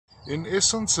In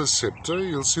essence, a scepter.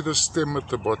 You'll see the stem at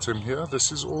the bottom here. This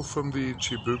is all from the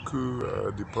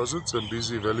Chibuku deposits,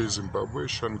 Zambezi Valley, Zimbabwe,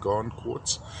 Shangaan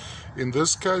quartz. In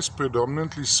this case,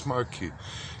 predominantly smoky.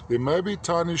 There may be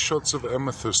tiny shots of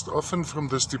amethyst. Often from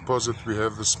this deposit we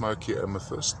have the smoky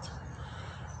amethyst.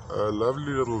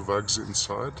 Lovely little vugs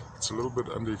inside. It's a little bit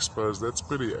underexposed. That's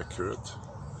pretty accurate.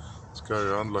 Let's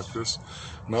go around like this.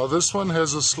 Now this one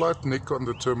has a slight nick on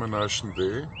the termination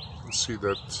there. You see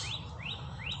that.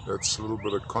 That's a little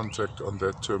bit of contact on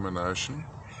that termination.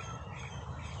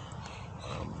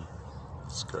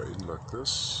 Let's go in like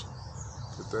this.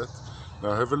 Look at that.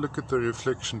 Now have a look at the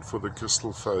reflection for the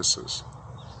crystal faces.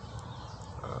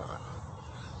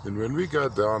 And when we go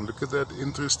down, look at that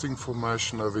interesting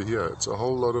formation over here. It's a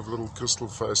whole lot of little crystal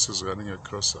faces running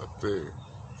across up there.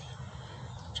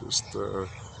 Just, there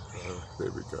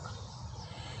we go.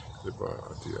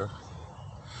 Idea.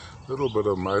 Little bit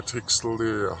of matrix still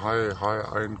there, high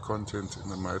iron content in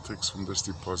the matrix from this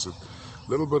deposit.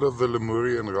 Little bit of the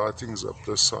Lemurian writings up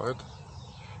this side,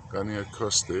 running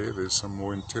across there. There's some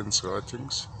more intense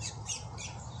writings.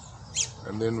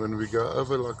 And then when we go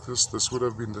over like this, this would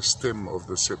have been the stem of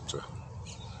the scepter.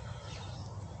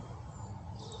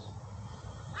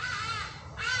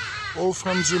 All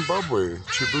from Zimbabwe,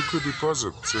 Chibuku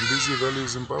deposit, Zambezi Valley,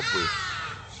 Zimbabwe.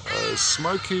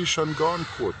 Smoky Shangaan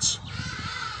quartz.